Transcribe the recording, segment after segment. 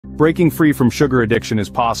breaking free from sugar addiction is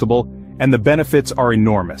possible, and the benefits are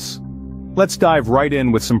enormous. Let's dive right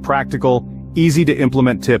in with some practical,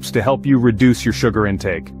 easy-to-implement tips to help you reduce your sugar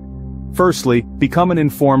intake. Firstly, become an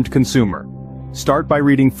informed consumer. Start by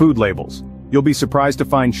reading food labels. You'll be surprised to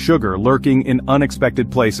find sugar lurking in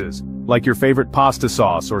unexpected places, like your favorite pasta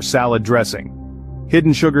sauce or salad dressing.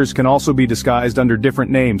 Hidden sugars can also be disguised under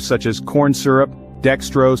different names such as corn syrup,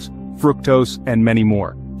 dextrose, fructose, and many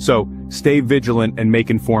more. So, stay vigilant and make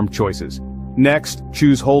informed choices. Next,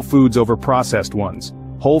 choose whole foods over processed ones.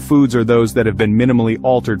 Whole foods are those that have been minimally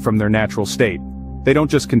altered from their natural state. They don't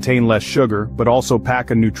just contain less sugar, but also pack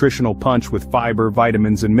a nutritional punch with fiber,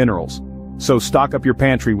 vitamins, and minerals. So stock up your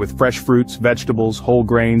pantry with fresh fruits, vegetables, whole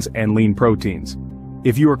grains, and lean proteins.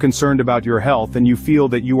 If you are concerned about your health and you feel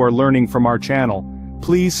that you are learning from our channel,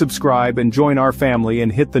 please subscribe and join our family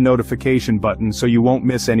and hit the notification button so you won't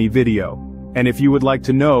miss any video. And if you would like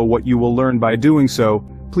to know what you will learn by doing so,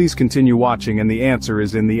 please continue watching, and the answer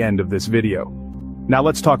is in the end of this video. Now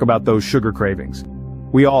let's talk about those sugar cravings.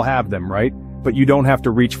 We all have them, right? But you don't have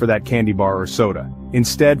to reach for that candy bar or soda.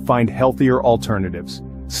 Instead, find healthier alternatives.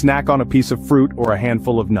 Snack on a piece of fruit or a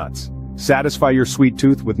handful of nuts. Satisfy your sweet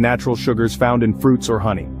tooth with natural sugars found in fruits or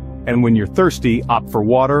honey. And when you're thirsty, opt for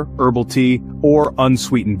water, herbal tea, or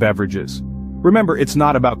unsweetened beverages. Remember, it's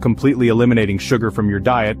not about completely eliminating sugar from your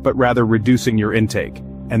diet, but rather reducing your intake.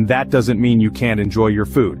 And that doesn't mean you can't enjoy your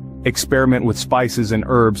food. Experiment with spices and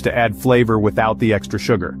herbs to add flavor without the extra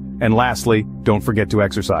sugar. And lastly, don't forget to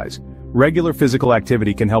exercise. Regular physical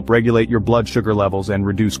activity can help regulate your blood sugar levels and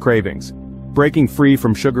reduce cravings. Breaking free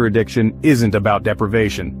from sugar addiction isn't about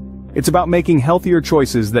deprivation. It's about making healthier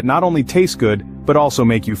choices that not only taste good, but also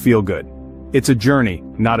make you feel good. It's a journey,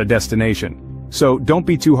 not a destination. So don't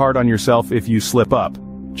be too hard on yourself if you slip up.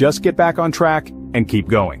 Just get back on track and keep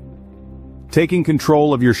going. Taking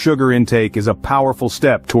control of your sugar intake is a powerful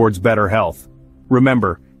step towards better health.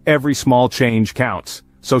 Remember, every small change counts.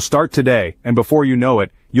 So start today, and before you know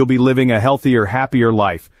it, you'll be living a healthier, happier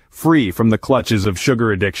life, free from the clutches of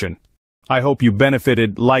sugar addiction. I hope you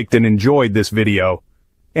benefited, liked, and enjoyed this video.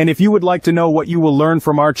 And if you would like to know what you will learn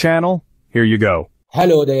from our channel, here you go.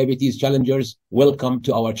 Hello, diabetes challengers. Welcome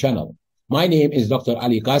to our channel. My name is Dr.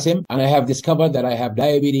 Ali Qasim, and I have discovered that I have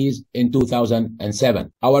diabetes in 2007.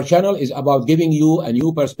 Our channel is about giving you a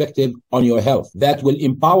new perspective on your health that will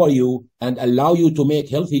empower you and allow you to make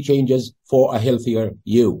healthy changes for a healthier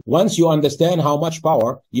you. Once you understand how much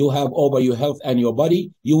power you have over your health and your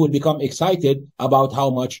body, you will become excited about how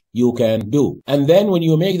much you can do. And then when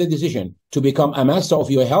you make the decision to become a master of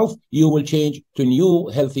your health, you will change to new,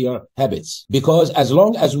 healthier habits. Because as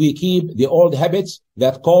long as we keep the old habits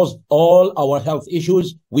that caused all our health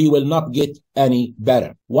issues, we will not get any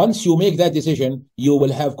better. Once you make that decision, you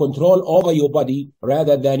will have control over your body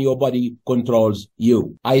rather than your body controls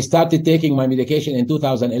you. I started taking my medication in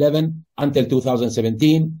 2011 until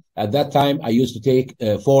 2017. At that time, I used to take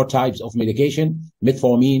 4 types of medication: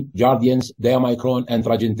 metformin, Jardiance, Diamicron, and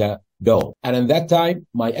Trajinta. And in that time,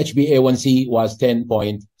 my HbA1c was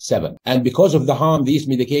 10.7. And because of the harm these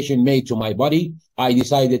medication made to my body, I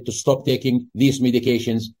decided to stop taking these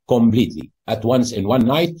medications completely. At once in one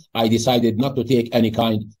night, I decided not to take any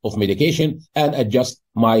kind of medication and adjust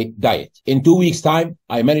my diet. In 2 weeks' time,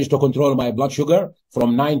 I managed to control my blood sugar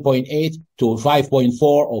from 9.8 to 5.4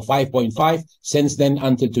 or 5.5 since then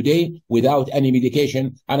until today without any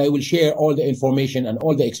medication. And I will share all the information and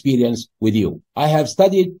all the experience with you. I have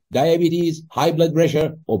studied diabetes, high blood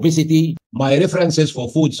pressure, obesity. My references for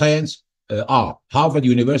food science are Harvard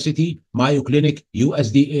University, Mayo Clinic,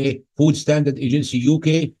 USDA, Food Standard Agency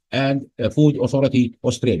UK, and Food Authority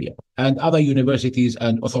Australia, and other universities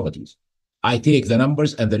and authorities. I take the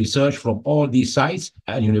numbers and the research from all these sites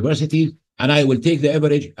and universities, and I will take the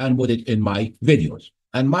average and put it in my videos.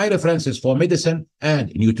 And my references for medicine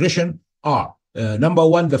and nutrition are, number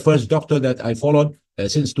one, the first doctor that I followed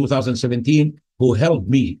since 2017, who helped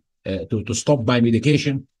me to stop my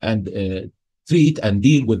medication and treat and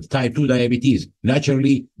deal with type 2 diabetes,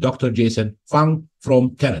 naturally, Dr. Jason Fung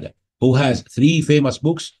from Canada, who has 3 famous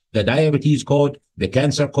books: The Diabetes Code, The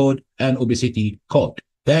Cancer Code, and Obesity Code.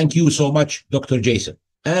 Thank you so much, Dr. Jason.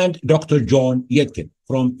 And Dr. John Yetkin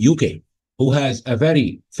from UK, who has a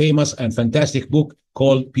very famous and fantastic book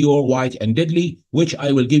called Pure, White, and Deadly, which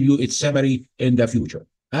I will give you its summary in the future.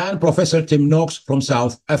 And Professor Tim Noakes from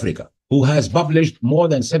South Africa, who has published more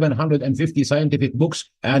than 750 scientific books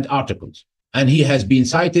and articles. And he has been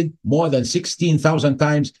cited more than 16,000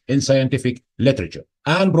 times in scientific literature.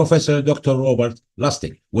 And Professor Dr. Robert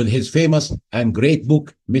Lustig, with his famous and great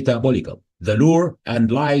book, Metabolical: The Lure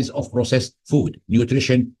and Lies of Processed Food,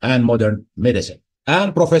 Nutrition, and Modern Medicine.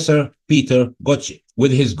 And Professor Peter Gøtzsche,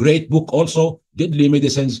 with his great book also, Deadly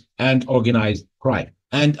Medicines and Organized Crime,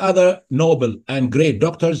 and other noble and great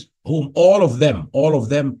doctors whom all of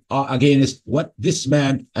them are against what this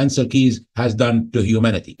man, Ansel Keys, has done to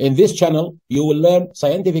humanity. In this channel, you will learn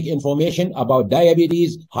scientific information about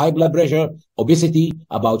diabetes, high blood pressure, obesity,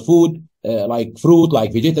 about food, like fruit,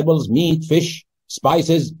 like vegetables, meat, fish,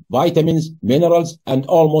 spices, vitamins, minerals, and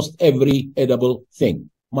almost every edible thing.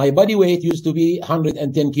 My body weight used to be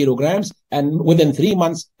 110 kilograms, and within 3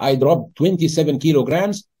 months, I dropped 27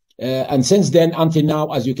 kilograms. And since then until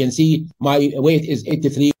now, as you can see, my weight is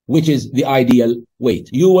 83, which is the ideal weight.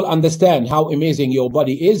 You will understand how amazing your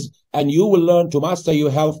body is, and you will learn to master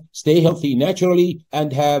your health, stay healthy naturally,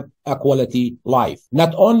 and have a quality life.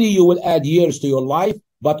 Not only you will add years to your life,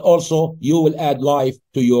 but also you will add life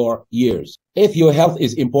to your years. If your health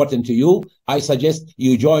is important to you, I suggest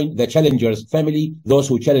you join the Challengers family, those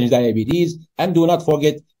who challenge diabetes, and do not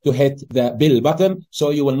forget to hit the bell button so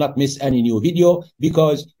you will not miss any new video,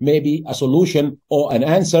 because maybe a solution or an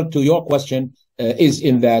answer to your question is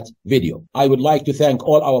in that video. I would like to thank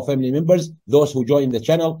all our family members, those who joined the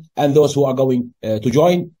channel and those who are going to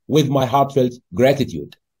join, with my heartfelt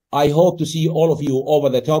gratitude. I hope to see all of you over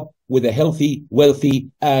the top with a healthy, wealthy,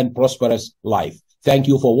 and prosperous life. Thank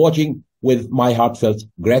you for watching with my heartfelt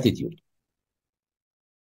gratitude.